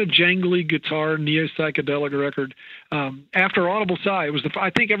 kind of jangly guitar neo-psychedelic record after Audible Psy. It was I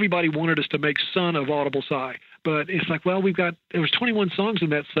think everybody wanted us to make Son of Audible Psy. But it's like, well, there was 21 songs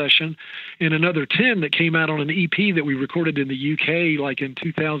in that session and another 10 that came out on an EP that we recorded in the UK, like in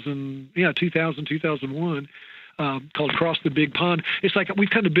 2001, called Cross the Big Pond. It's like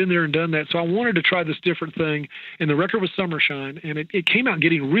we've kind of been there and done that. So I wanted to try this different thing. And the record was Summershine, and it came out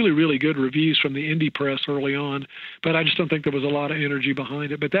getting really, really good reviews from the indie press early on. But I just don't think there was a lot of energy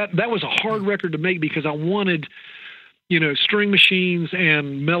behind it. But that was a hard record to make because I wanted string machines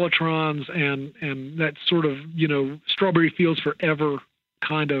and mellotrons and that sort of, Strawberry Fields Forever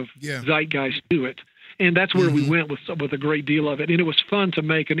kind of zeitgeist to it. And that's where we went with a great deal of it. And it was fun to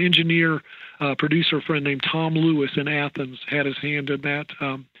make. An engineer, producer friend named Tom Lewis in Athens had his hand in that.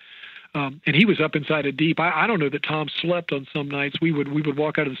 And he was up inside it deep. I don't know that Tom slept on some nights. We would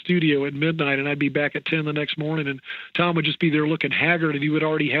walk out of the studio at midnight, and I'd be back at 10 the next morning, and Tom would just be there looking haggard, and he would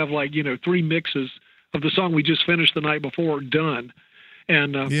already have 3 mixes of the song we just finished the night before done.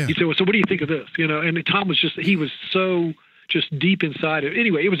 And he said, well, so what do you think of this? And Tom was he was so just deep inside it.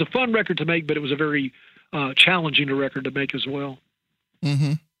 Anyway, it was a fun record to make, but it was a very challenging record to make as well.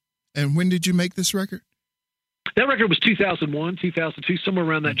 Mm-hmm. And when did you make this record? That record was 2001, 2002, somewhere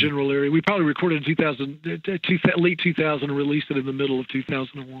around that general area. We probably recorded in late 2000 and released it in the middle of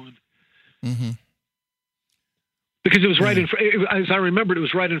 2001. Mm-hmm. Because it was right as I remembered, it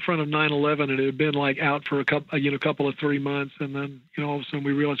was right in front of 9/11, and it had been out for a couple of 3 months, and then all of a sudden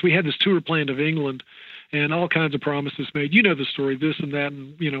we realized we had this tour planned of England, and all kinds of promises made. You know the story, this and that,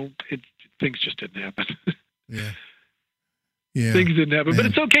 and things just didn't happen. Yeah, things didn't happen, but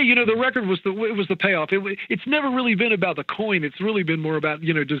it's okay. The record was the payoff. It's never really been about the coin. It's really been more about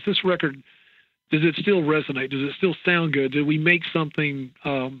does this record does it still resonate? Does it still sound good? Do we make something,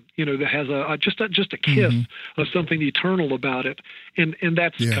 that has just a kiss of something eternal about it? And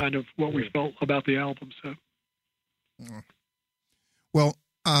that's kind of what we felt about the album. So, well,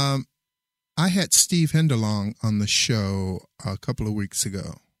 I had Steve Hendelong on the show a couple of weeks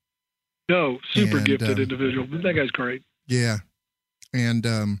ago. No, super gifted individual. That guy's great. Yeah, and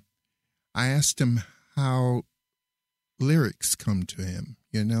I asked him how lyrics come to him,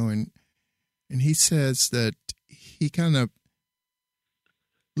 and he says that he kind of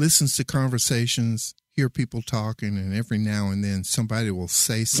listens to conversations, hear people talking, and every now and then somebody will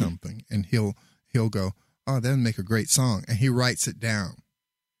say something, and he'll go, "Oh, that'll make a great song," and he writes it down.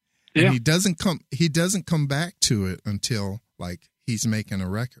 Yeah. And he doesn't come back to it until like he's making a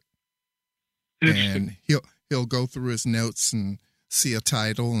record, and he'll go through his notes and see a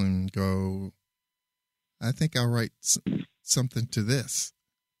title and go, "I think I'll write something to this."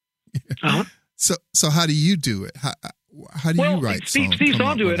 Uh-huh. So how do you do it? How do you write songs? Steve's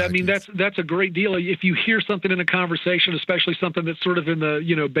onto it. I mean, that's a great deal. If you hear something in a conversation, especially something that's sort of in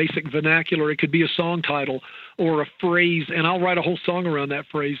the basic vernacular, it could be a song title or a phrase, and I'll write a whole song around that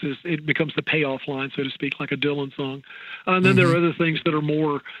phrase. It becomes the payoff line, so to speak, like a Dylan song. And then there are other things that are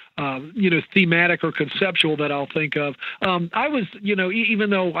more thematic or conceptual that I'll think of. I was, even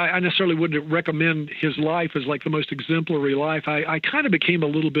though I necessarily wouldn't recommend his life as like the most exemplary life, I kind of became a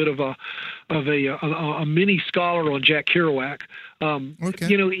little bit of a mini scholar on Jack Kerouac.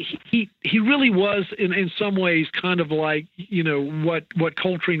 He really was in some ways kind of like what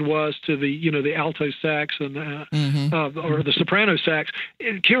Coltrane was to the alto sax and or the soprano sax.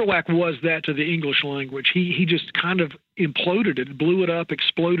 Kerouac was that to the English language. He just kind of imploded it, blew it up,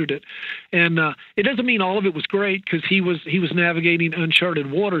 exploded it, and it doesn't mean all of it was great because he was navigating uncharted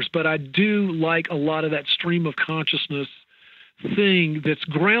waters. But I do like a lot of that stream of consciousness thing that's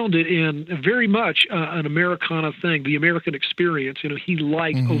grounded in very much an Americana thing, the American experience. He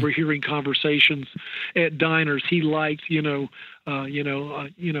liked overhearing conversations at diners. He liked, trying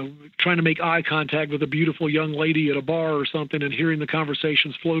to make eye contact with a beautiful young lady at a bar or something and hearing the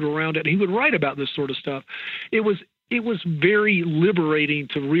conversations float around it. And he would write about this sort of stuff. It was very liberating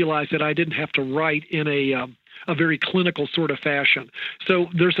to realize that I didn't have to write in a very clinical sort of fashion. So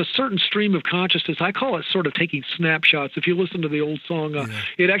there's a certain stream of consciousness. I call it sort of taking snapshots. If you listen to the old song,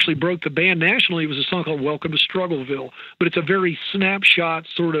 it actually broke the band nationally. It was a song called Welcome to Struggleville, but it's a very snapshot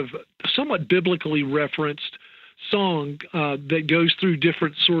sort of somewhat biblically referenced song that goes through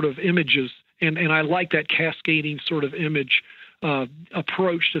different sort of images. And I like that cascading sort of image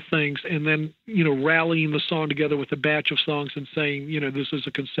approach to things, and then, rallying the song together with a batch of songs and saying, this is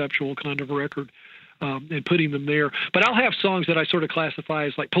a conceptual kind of record. And putting them there. But I'll have songs that I sort of classify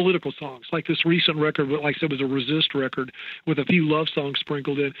as like political songs, like this recent record, like I said, was a Resist record with a few love songs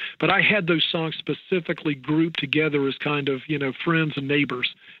sprinkled in. But I had those songs specifically grouped together as kind of, friends and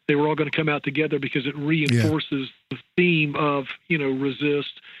neighbors. They were all going to come out together because it reinforces the theme of,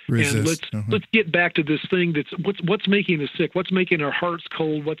 resist. And let's get back to this thing that's what's making us sick, what's making our hearts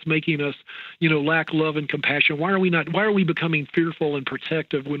cold, what's making us, lack love and compassion. Why are we becoming fearful and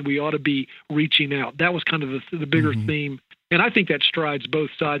protective when we ought to be reaching out? That was kind of the bigger theme. And I think that strides both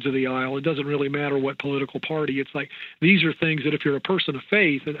sides of the aisle. It doesn't really matter what political party. It's like these are things that if you're a person of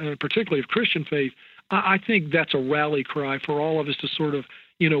faith, and particularly of Christian faith, I think that's a rally cry for all of us to sort of,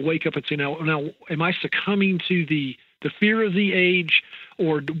 wake up and say, now, am I succumbing to the fear of the age,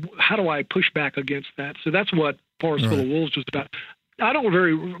 or how do I push back against that? So that's what Forest Full of Wolves was about. I don't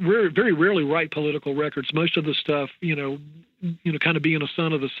very rarely write political records. Most of the stuff, kind of being a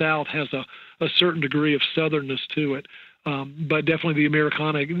son of the South has a certain degree of southernness to it. But definitely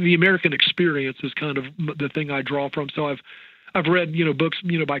the American experience is kind of the thing I draw from. So I've read, books,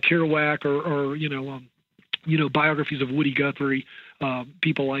 by Kerouac or biographies of Woody Guthrie,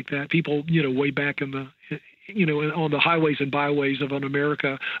 people like that, people, way back in the, on the highways and byways of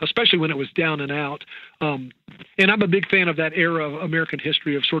America, especially when it was down and out. And I'm a big fan of that era of American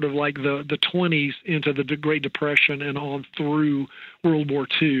history of sort of like the 20s into the Great Depression and on through World War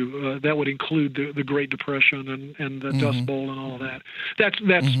II. That would include the Great Depression and the Dust Bowl and all of that. That's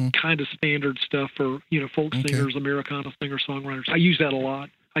kind of standard stuff for, folk singers, Americana singer-songwriters. I use that a lot.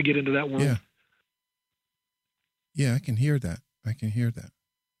 I get into that world. Yeah, I can hear that.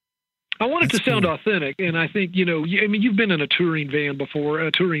 I want it to sound authentic, and I think, you've been in a touring van before, a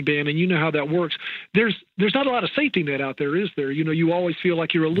touring band, and you know how that works. There's not a lot of safety net out there, is there? You always feel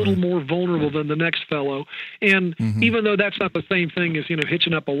like you're a little more vulnerable than the next fellow, and even though that's not the same thing as,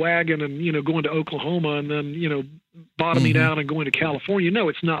 hitching up a wagon and, going to Oklahoma and then, bottoming out and going to California. No,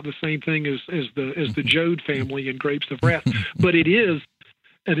 it's not the same thing as the Joad family in Grapes of Wrath, but it is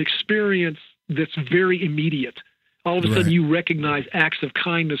an experience that's very immediate. All of a sudden, you recognize acts of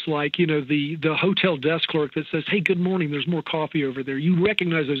kindness, like, you know, the hotel desk clerk that says, "Hey, good morning, there's more coffee over there." You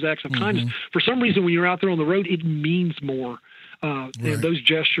recognize those acts of kindness. For some reason, when you're out there on the road, it means more. And those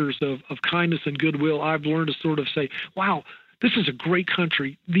gestures of kindness and goodwill, I've learned to sort of say, wow, this is a great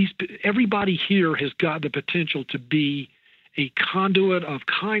country. Everybody here has got the potential to be a conduit of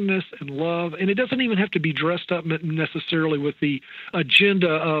kindness and love, and it doesn't even have to be dressed up necessarily with the agenda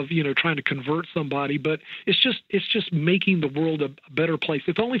of, you know, trying to convert somebody, but it's just making the world a better place,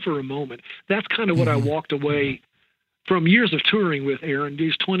 if only for a moment. That's kind of what I walked away from years of touring with, Aaron.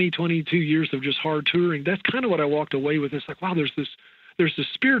 These 22 years of just hard touring. That's kind of what I walked away with. It's like, wow, there's this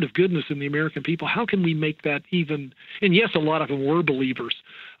spirit of goodness in the American people. How can we make that even? And yes, a lot of them were believers,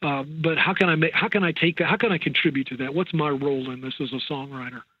 but how can I take that? How can I contribute to that? What's my role in this as a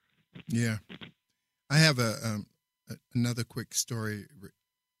songwriter? Yeah, I have another quick story,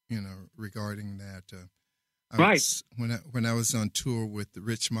 you know, regarding that. When I was on tour with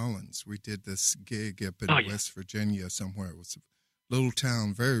Rich Mullins, we did this gig up in West Virginia somewhere. It was a little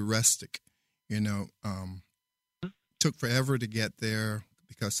town, very rustic, you know. Took forever to get there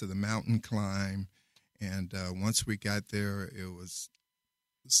because of the mountain climb, and once we got there, it was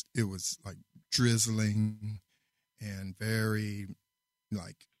like drizzling and very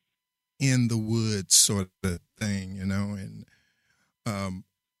like in the woods sort of thing, you know. And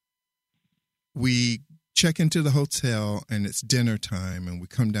we check into the hotel, and it's dinner time, and we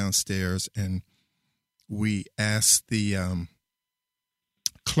come downstairs, and we ask the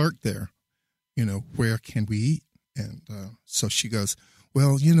clerk there, you know, where can we eat? And so she goes,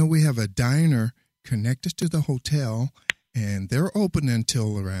 well, you know, we have a diner connected to the hotel, and they're open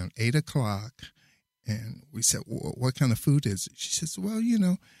until around 8 o'clock. And we said, what kind of food is it? She says, well, you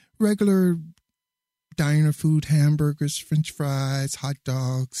know, regular diner food, hamburgers, French fries, hot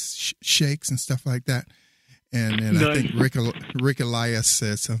dogs, shakes, and stuff like that. And I think Rick Elias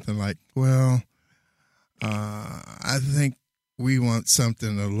said something like, well, I think we want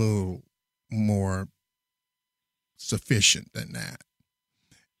something a little more sufficient than that.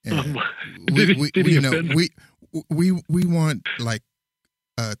 And we want like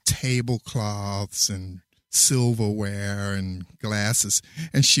tablecloths and silverware and glasses.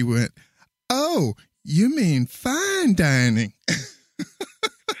 And she went, oh, you mean fine dining?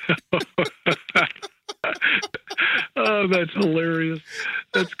 Oh, that's hilarious.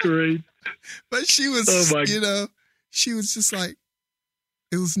 That's great. But she was, you know, she was just like,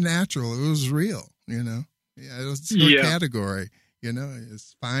 it was natural. It was real, you know. Yeah, it was her category. You know,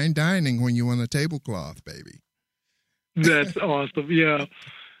 it's fine dining when you want a tablecloth, baby. That's awesome. Yeah.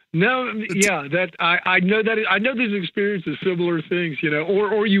 No, yeah, that I know that I know these experiences, similar things, you know,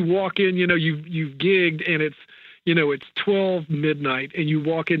 or you walk in, you know, you've gigged and it's, you know, it's 12 midnight and you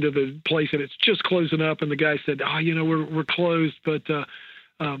walk into the place and it's just closing up and the guy said, oh, you know, we're closed, but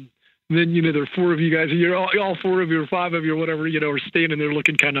then, you know, there are four of you guys, and you're all four of you or five of you or whatever, you know, are standing there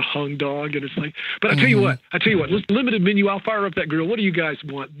looking kind of hung dog. And it's like, but I tell you what, limited menu, I'll fire up that grill. What do you guys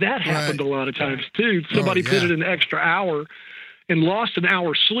want? That happened a lot of times too. Somebody put it an extra hour and lost an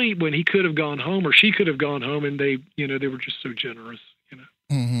hour's sleep when he could have gone home or she could have gone home. And they, you know, they were just so generous, you know?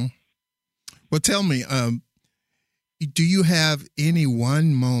 Mm-hmm. Well, tell me, do you have any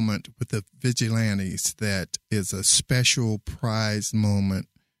one moment with the Vigilantes that is a special prize moment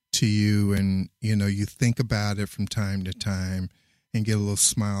to you, and you know you think about it from time to time and get a little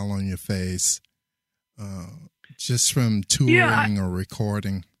smile on your face, just from touring or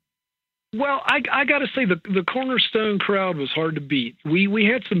recording? Well, I got to say the Cornerstone crowd was hard to beat. We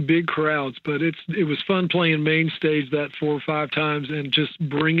had some big crowds, but it was fun playing main stage that 4 or 5 times and just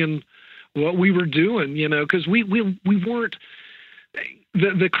bringing what we were doing, you know, because we weren't.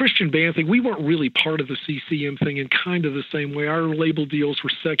 The Christian band thing, we weren't really part of the CCM thing in kind of the same way. Our label deals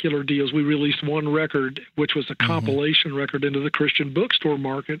were secular deals. We released one record, which was a compilation record into the Christian bookstore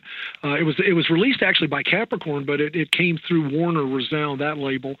market. It was released actually by Capricorn, but it came through Warner Resound, that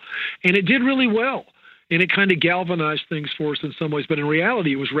label, and it did really well. And it kind of galvanized things for us in some ways. But in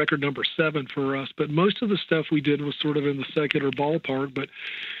reality, it was record number 7 for us. But most of the stuff we did was sort of in the secular ballpark. But,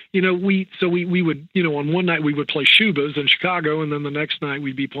 you know, we would, you know, on one night we would play Shuba's in Chicago, and then the next night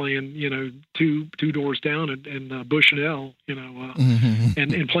we'd be playing, you know, two doors down in Bushnell, you know,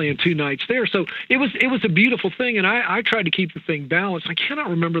 and playing 2 nights there. So it was a beautiful thing. And I tried to keep the thing balanced. I cannot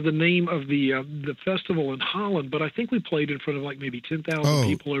remember the name of the festival in Holland, but I think we played in front of like maybe 10,000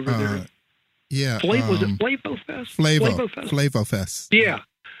 people over there. Yeah. Was it Flavo Fest? Flavo Fest. Yeah.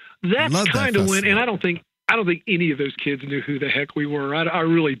 That's kind of when, and I don't think any of those kids knew who the heck we were. I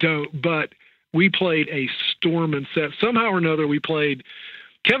really don't, but we played a storming set. Somehow or another, we played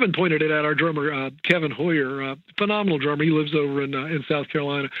Kevin pointed it out, our drummer, Kevin Hoyer, phenomenal drummer. He lives over in South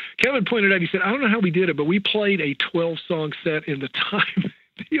Carolina. Kevin pointed out, he said, I don't know how we did it, but we played a 12-song set in the time,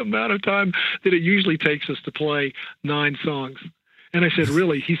 the amount of time that it usually takes us to play 9 songs. And I said,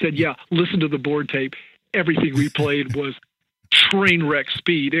 really? He said, yeah, listen to the board tape. Everything we played was train wreck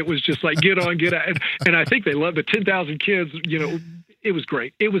speed. It was just like, get on, get out. And I think they loved it. 10,000 kids, it was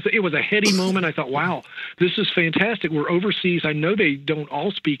great. It was a heady moment. I thought, wow, this is fantastic. We're overseas. I know they don't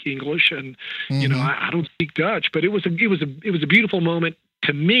all speak English, and I don't speak Dutch, but it was a beautiful moment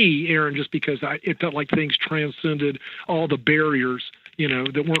to me, Aaron, just because it felt like things transcended all the barriers,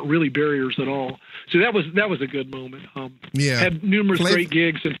 that weren't really barriers at all. So that was a good moment. Had numerous great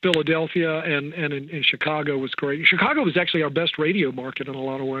gigs in Philadelphia and in Chicago was great. Chicago was actually our best radio market in a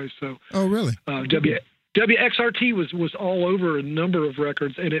lot of ways. So, oh really? WXRT was all over a number of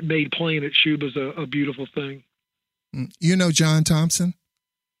records, and it made playing at Shuba's a beautiful thing. You know John Thompson?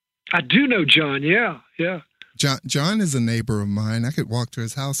 I do know John. Yeah. John is a neighbor of mine. I could walk to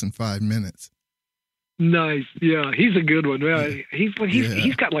his house in 5 minutes. Nice. Yeah, he's a good one. Yeah.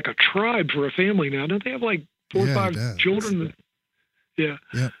 He's got like a tribe for a family now. Don't they have like 4 or 5 children? Yeah.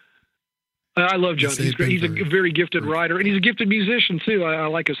 I love John. He's great. He's a very gifted writer, and he's a gifted musician too. I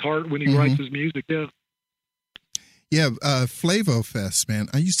like his heart when he writes his music. Yeah. Yeah, Flavo Fest, man.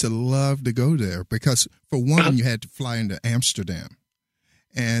 I used to love to go there because, for one, you had to fly into Amsterdam.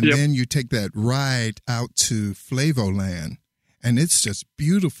 And then you take that ride out to Flavoland, and it's just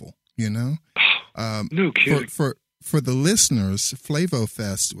beautiful, No kidding. For the listeners, Flavo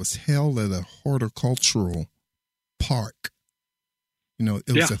Fest was held at a horticultural park.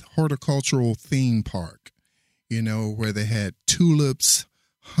 It was a horticultural theme park, where they had tulips,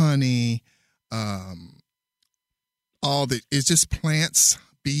 honey, it's just plants,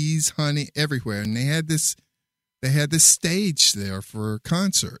 bees, honey everywhere. And they had this stage there for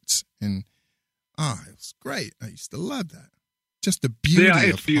concerts. And it was great. I used to love that. Just the beauty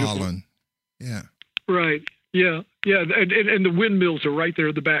of Holland. Yeah. Right. Yeah. Yeah. And the windmills are right there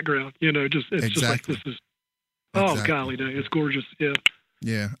in the background, just like this is, golly day. It's gorgeous. Yeah.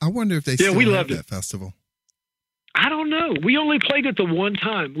 Yeah. I wonder if they still have that festival. I don't know. We only played it the one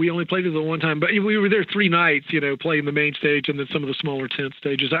time. But we were there 3 nights, playing the main stage and then some of the smaller tent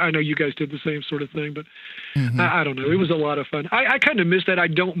stages. I know you guys did the same sort of thing, but I don't know. It was a lot of fun. I kind of miss that. I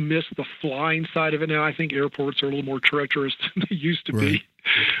don't miss the flying side of it now. I think airports are a little more treacherous than they used to be,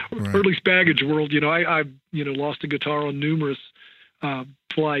 or at least baggage world. I lost a guitar on numerous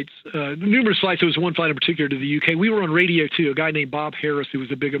flights. There was one flight in particular to the UK. We were on radio too. A guy named Bob Harris, who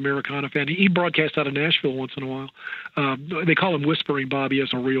was a big Americana fan. He broadcast out of Nashville once in a while. They call him Whispering Bob. He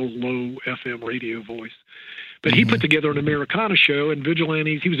has a real low FM radio voice. But he put together an Americana show, and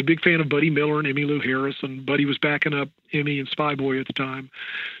Vigilantes. He was a big fan of Buddy Miller and Emmylou Harris, and Buddy was backing up Emmy and Spyboy at the time.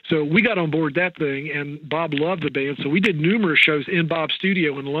 So we got on board that thing, and Bob loved the band. So we did numerous shows in Bob's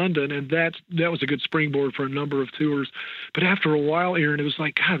studio in London, and that was a good springboard for a number of tours. But after a while, Aaron, it was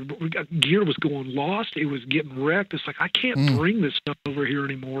like, God, gear was going lost. It was getting wrecked. It's like, I can't bring this stuff over here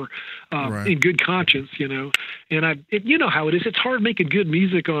anymore in good conscience, And you know how it is. It's hard making good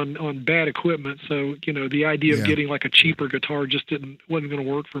music on bad equipment. So, the idea of getting like a cheaper guitar just wasn't going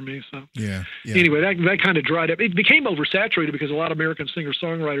to work for me. So anyway, that kind of dried up. It became oversaturated because a lot of American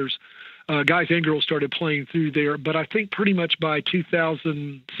singer-songwriters, guys and girls, started playing through there. But I think pretty much by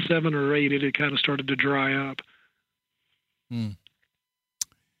 2007 or 8, it had kind of started to dry up. Yeah,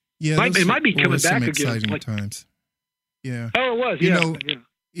 it might be coming back again. Exciting times. Yeah. Oh, it was.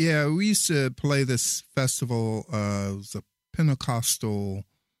 Yeah, we used to play this festival. It was a Pentecostal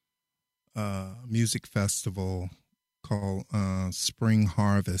music festival called Spring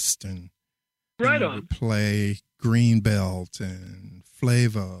Harvest, and we would play Greenbelt and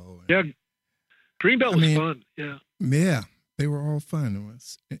Flavo. Yeah, Greenbelt was fun. Yeah, they were all fun.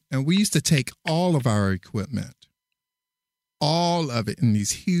 And we used to take all of our equipment, all of it, in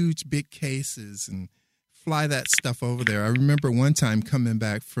these huge big cases, and fly that stuff over there. I remember one time coming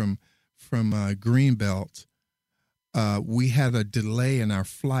back from Greenbelt. We had a delay in our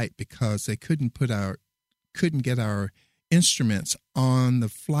flight because they couldn't get our instruments on the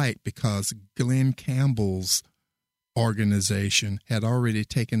flight because Glenn Campbell's organization had already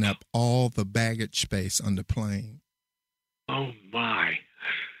taken up all the baggage space on the plane. Oh my.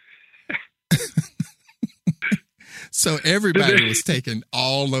 So everybody was taking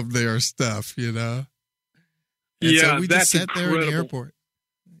all of their stuff, And so we just sat there at the airport.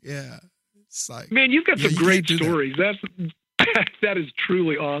 Yeah. It's like, man, you've got some great stories. That is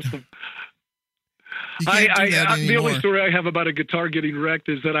truly awesome. You can't do that the only anymore. story I have about a guitar getting wrecked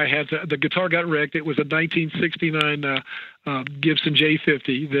is that the guitar got wrecked. It was a 1969 Gibson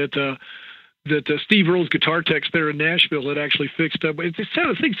J50 that Steve Earle's guitar techs there in Nashville had actually fixed up.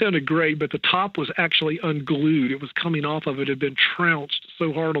 The thing sounded great, but the top was actually unglued. It was coming off of it. It had been trounced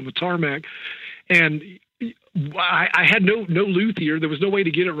so hard on the tarmac. And I had no luthier. There was no way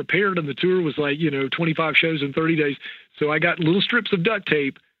to get it repaired, and the tour was like, 25 shows in 30 days. So I got little strips of duct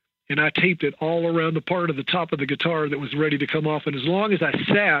tape, and I taped it all around the part of the top of the guitar that was ready to come off. And as long as I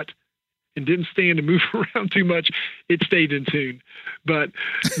sat and didn't stand and move around too much, it stayed in tune. But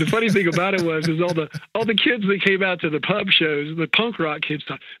the funny thing about it was all the kids that came out to the pub shows, the punk rock kids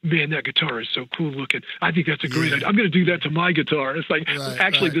thought, man, that guitar is so cool looking. I think that's a great idea. I'm going to do that to my guitar. It's like,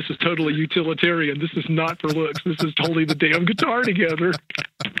 actually, this is totally utilitarian. This is not for looks. This is holding the damn guitar together.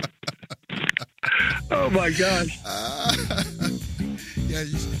 Oh, my gosh. Yeah,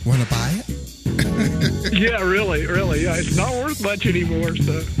 you want to buy it? Yeah, really. Yeah, it's not worth much anymore,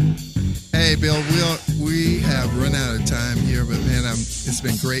 so... Hey, Bill, we have run out of time here, but man, it's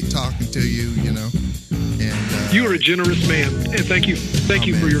been great talking to you, And you are a generous man, and thank you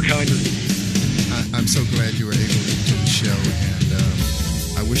for your kindness. I'm so glad you were able to do the show,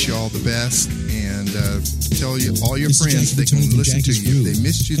 and I wish you all the best. And tell all your friends they can listen to you. They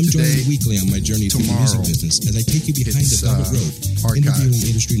missed you today. Join me weekly on my journey through the music business as I take you behind the velvet rope, interviewing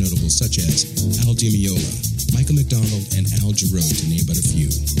industry notables such as Al Di Meola, Michael McDonald, and Al Jarreau, to name but a few.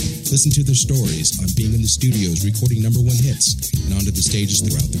 Listen to their stories on being in the studios recording #1 hits and onto the stages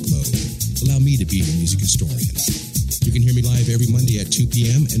throughout the globe. Allow me to be your music historian. You can hear me live every Monday at 2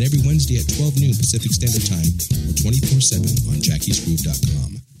 p.m. and every Wednesday at 12 noon Pacific Standard Time or 24/7 on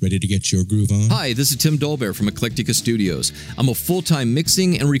jackiesgroove.com. Ready to get your groove on? Hi, this is Tim Dolbear from Eclectica Studios. I'm a full-time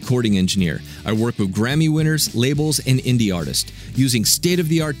mixing and recording engineer. I work with Grammy winners, labels, and indie artists, using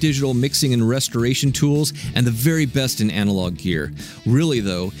state-of-the-art digital mixing and restoration tools and the very best in analog gear. Really,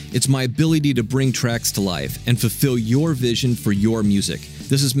 though, it's my ability to bring tracks to life and fulfill your vision for your music.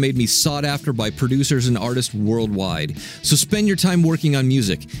 This has made me sought after by producers and artists worldwide. So spend your time working on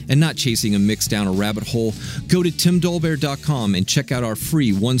music and not chasing a mix down a rabbit hole. Go to timdolbear.com and check out our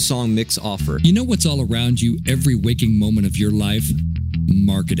free one-song mix offer. You know what's all around you every waking moment of your life?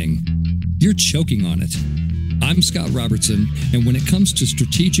 Marketing. You're choking on it. I'm Scott Robertson, and when it comes to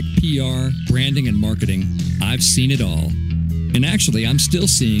strategic PR, branding, and marketing, I've seen it all. And actually, I'm still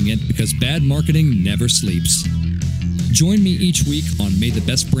seeing it because bad marketing never sleeps. Join me each week on May the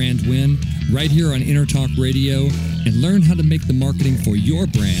Best Brand Win, right here on Intertalk Radio, and learn how to make the marketing for your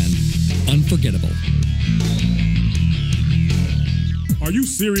brand unforgettable. Are you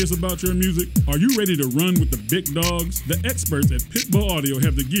serious about your music? Are you ready to run with the big dogs? The experts at Pitbull Audio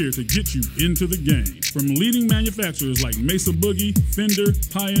have the gear to get you into the game. From leading manufacturers like Mesa Boogie, Fender,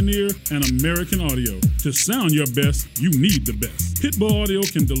 Pioneer, and American Audio. To sound your best, you need the best. Pitbull Audio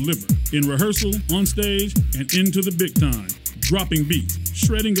can deliver in rehearsal, on stage, and into the big time. Dropping beats,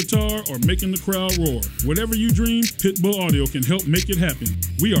 shredding guitar, or making the crowd roar. Whatever you dream, Pitbull Audio can help make it happen.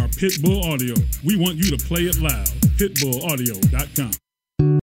 We are Pitbull Audio. We want you to play it loud. PitbullAudio.com.